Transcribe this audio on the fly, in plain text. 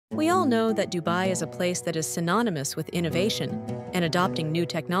We all know that Dubai is a place that is synonymous with innovation and adopting new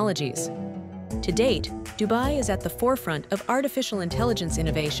technologies. To date, Dubai is at the forefront of artificial intelligence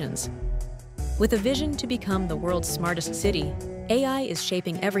innovations. With a vision to become the world's smartest city, AI is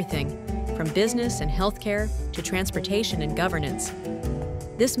shaping everything, from business and healthcare to transportation and governance.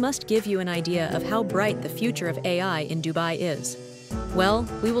 This must give you an idea of how bright the future of AI in Dubai is. Well,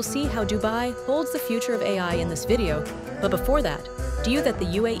 we will see how Dubai holds the future of AI in this video, but before that, do you know that the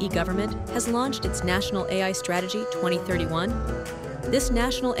UAE government has launched its National AI Strategy 2031? This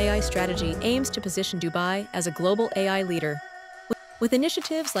national AI strategy aims to position Dubai as a global AI leader. With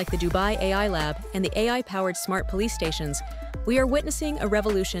initiatives like the Dubai AI Lab and the AI-powered smart police stations, we are witnessing a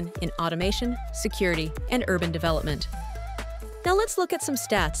revolution in automation, security, and urban development. Now let's look at some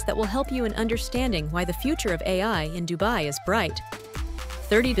stats that will help you in understanding why the future of AI in Dubai is bright.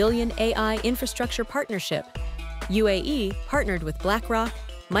 30 billion AI infrastructure partnership. UAE partnered with BlackRock,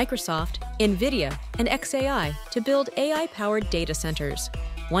 Microsoft, NVIDIA, and XAI to build AI-powered data centers.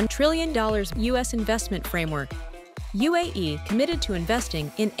 $1 Trillion U.S. investment framework. UAE committed to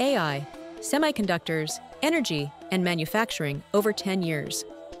investing in AI, semiconductors, energy, and manufacturing over 10 years.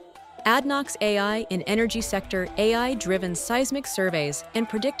 ADNOC's AI in energy sector. AI-driven seismic surveys and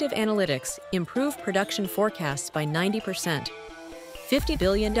predictive analytics improve production forecasts by 90%. $50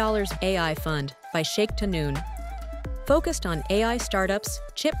 billion AI fund by Sheikh Tahnoon, focused on AI startups,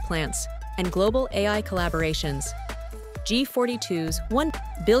 chip plants, and global AI collaborations. G42's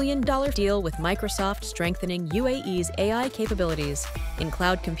 $1 billion deal with Microsoft, strengthening UAE's AI capabilities in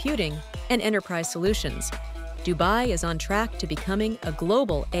cloud computing and enterprise solutions. Dubai is on track to becoming a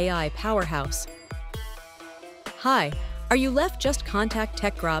global AI powerhouse. Hi, are you left? Just contact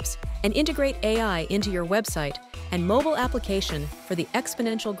TechGropse and integrate AI into your website and mobile application for the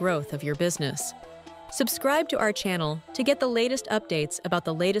exponential growth of your business. Subscribe to our channel to get the latest updates about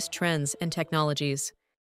the latest trends and technologies.